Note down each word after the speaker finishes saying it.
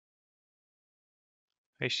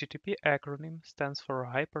HTTP acronym stands for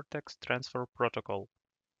Hypertext Transfer Protocol.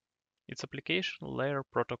 It's application layer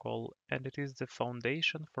protocol and it is the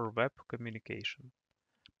foundation for web communication.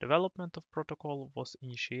 Development of protocol was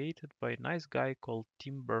initiated by a nice guy called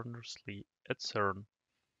Tim Berners-Lee at CERN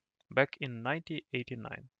back in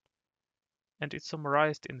 1989, and it's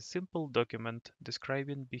summarized in a simple document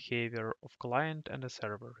describing behavior of client and a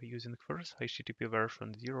server using first HTTP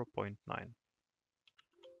version 0.9.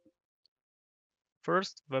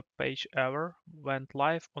 First web page ever went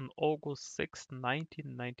live on August 6,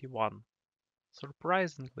 1991.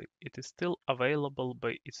 Surprisingly, it is still available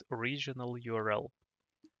by its original URL.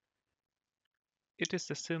 It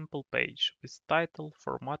is a simple page with title,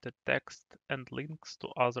 formatted text, and links to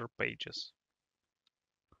other pages.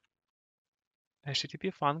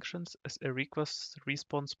 HTTP functions as a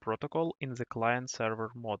request-response protocol in the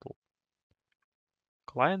client-server model.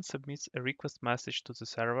 Client submits a request message to the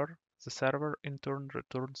server in turn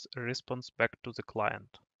returns a response back to the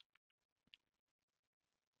client.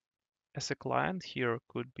 As a client here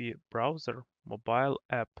could be browser, mobile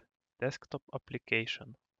app, desktop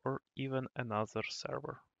application, or even another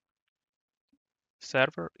server.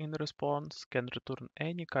 Server in response can return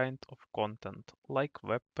any kind of content like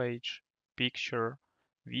web page, picture,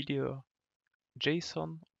 video,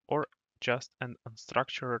 JSON, or just an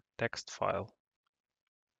unstructured text file.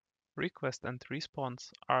 Request and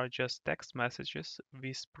response are just text messages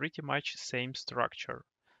with pretty much same structure.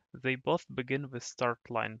 They both begin with start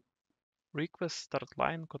line. Request start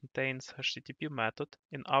line contains HTTP method,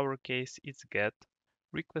 in our case it's get,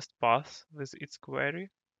 request path with its query,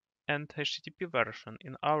 and HTTP version,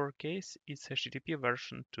 in our case it's HTTP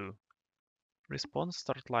version 2. Response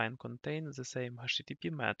start line contains the same HTTP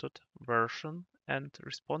method, version, and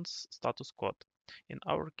response status code. In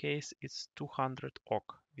our case it's 200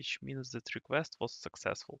 awk, which means that request was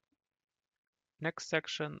successful. Next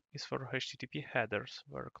section is for HTTP headers,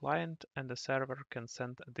 where client and the server can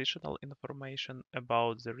send additional information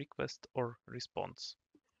about the request or response.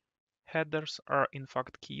 Headers are in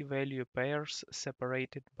fact key value pairs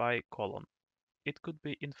separated by colon. It could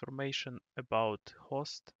be information about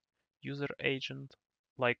host, user agent,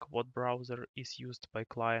 like what browser is used by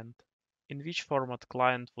client, in which format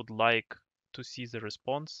client would like to see the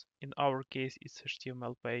response, in our case it's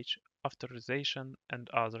HTML page, authorization, and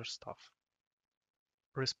other stuff.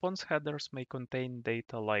 Response headers may contain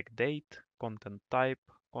data like date, content type,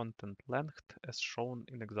 content length as shown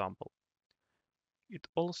in example. It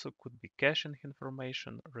also could be caching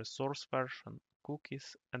information, resource version,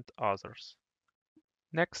 cookies, and others.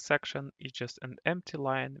 Next section is just an empty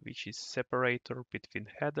line which is separator between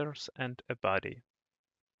headers and a body.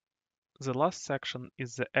 The last section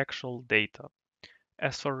is the actual data.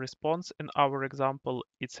 As for response in our example,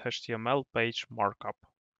 it's HTML page markup.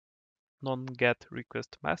 Non-GET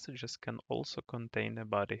request messages can also contain a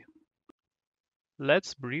body.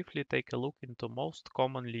 Let's briefly take a look into most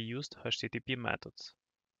commonly used HTTP methods.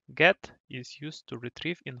 GET is used to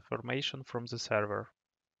retrieve information from the server.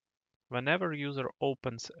 Whenever user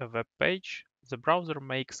opens a web page, the browser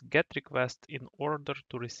makes GET request in order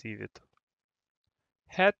to receive it.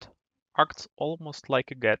 Head acts almost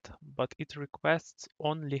like a GET, but it requests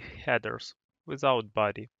only headers, without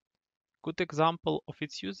body. Good example of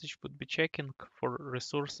its usage would be checking for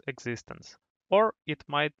resource existence, or it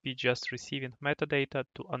might be just receiving metadata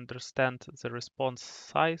to understand the response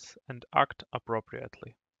size and act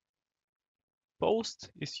appropriately.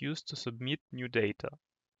 Post is used to submit new data.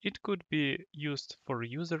 It could be used for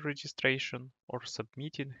user registration or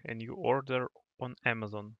submitting a new order on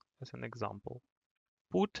Amazon, as an example.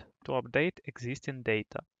 Put to update existing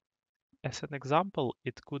data. As an example,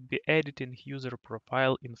 it could be editing user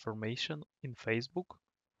profile information in Facebook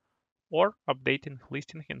or updating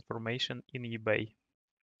listing information in eBay.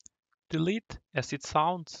 Delete, as it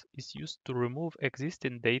sounds, is used to remove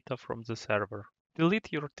existing data from the server.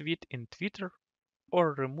 Delete your tweet in Twitter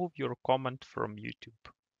or remove your comment from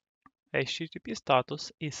YouTube. HTTP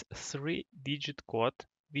status is a 3-digit code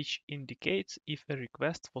which indicates if a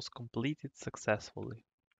request was completed successfully.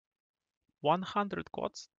 100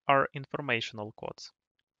 codes are informational codes.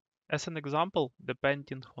 As an example,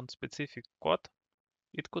 depending on specific code,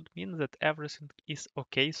 it could mean that everything is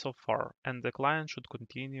okay so far and the client should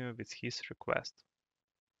continue with his request.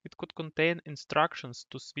 It could contain instructions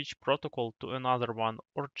to switch protocol to another one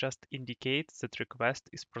or just indicate that request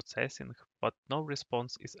is processing but no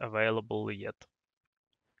response is available yet.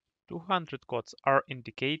 200 codes are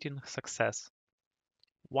indicating success.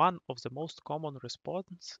 One of the most common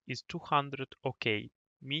responses is 200 OK,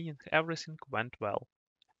 meaning everything went well.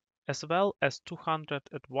 As well as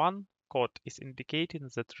 201 code is indicating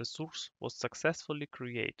that resource was successfully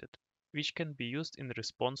created, which can be used in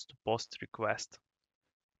response to POST request.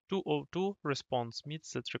 202 response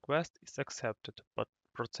means that request is accepted, but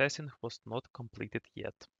processing was not completed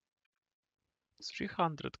yet.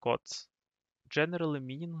 300 codes generally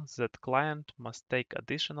mean that client must take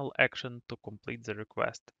additional action to complete the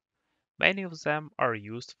request. Many of them are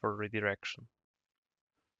used for redirection.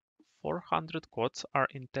 400 codes are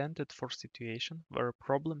intended for situations where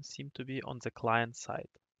problems seem to be on the client side,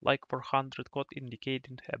 like 400 code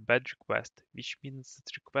indicating a bad request, which means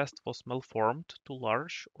that request was malformed, too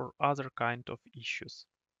large, or other kind of issues.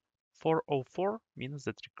 404 means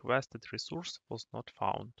that requested resource was not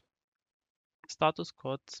found. Status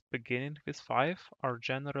codes beginning with 5 are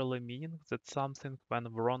generally meaning that something went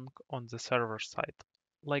wrong on the server side,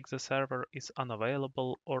 like the server is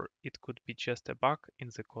unavailable or it could be just a bug in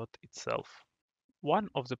the code itself. One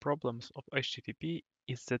of the problems of HTTP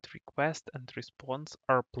is that request and response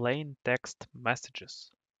are plain text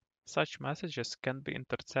messages. Such messages can be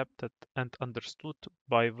intercepted and understood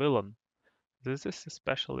by villain. This is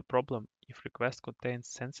especially a problem if request contains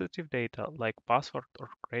sensitive data like password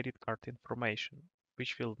or credit card information,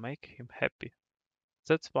 which will make him happy.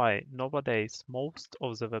 That's why nowadays most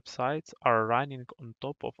of the websites are running on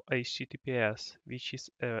top of HTTPS, which is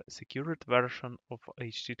a secured version of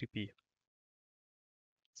HTTP.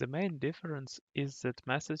 The main difference is that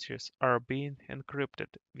messages are being encrypted,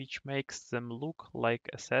 which makes them look like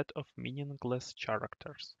a set of meaningless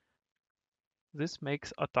characters. This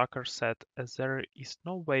makes attacker sad as there is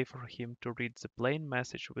no way for him to read the plain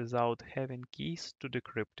message without having keys to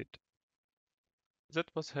decrypt it. That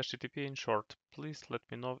was HTTP in short. Please let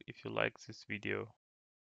me know if you like this video.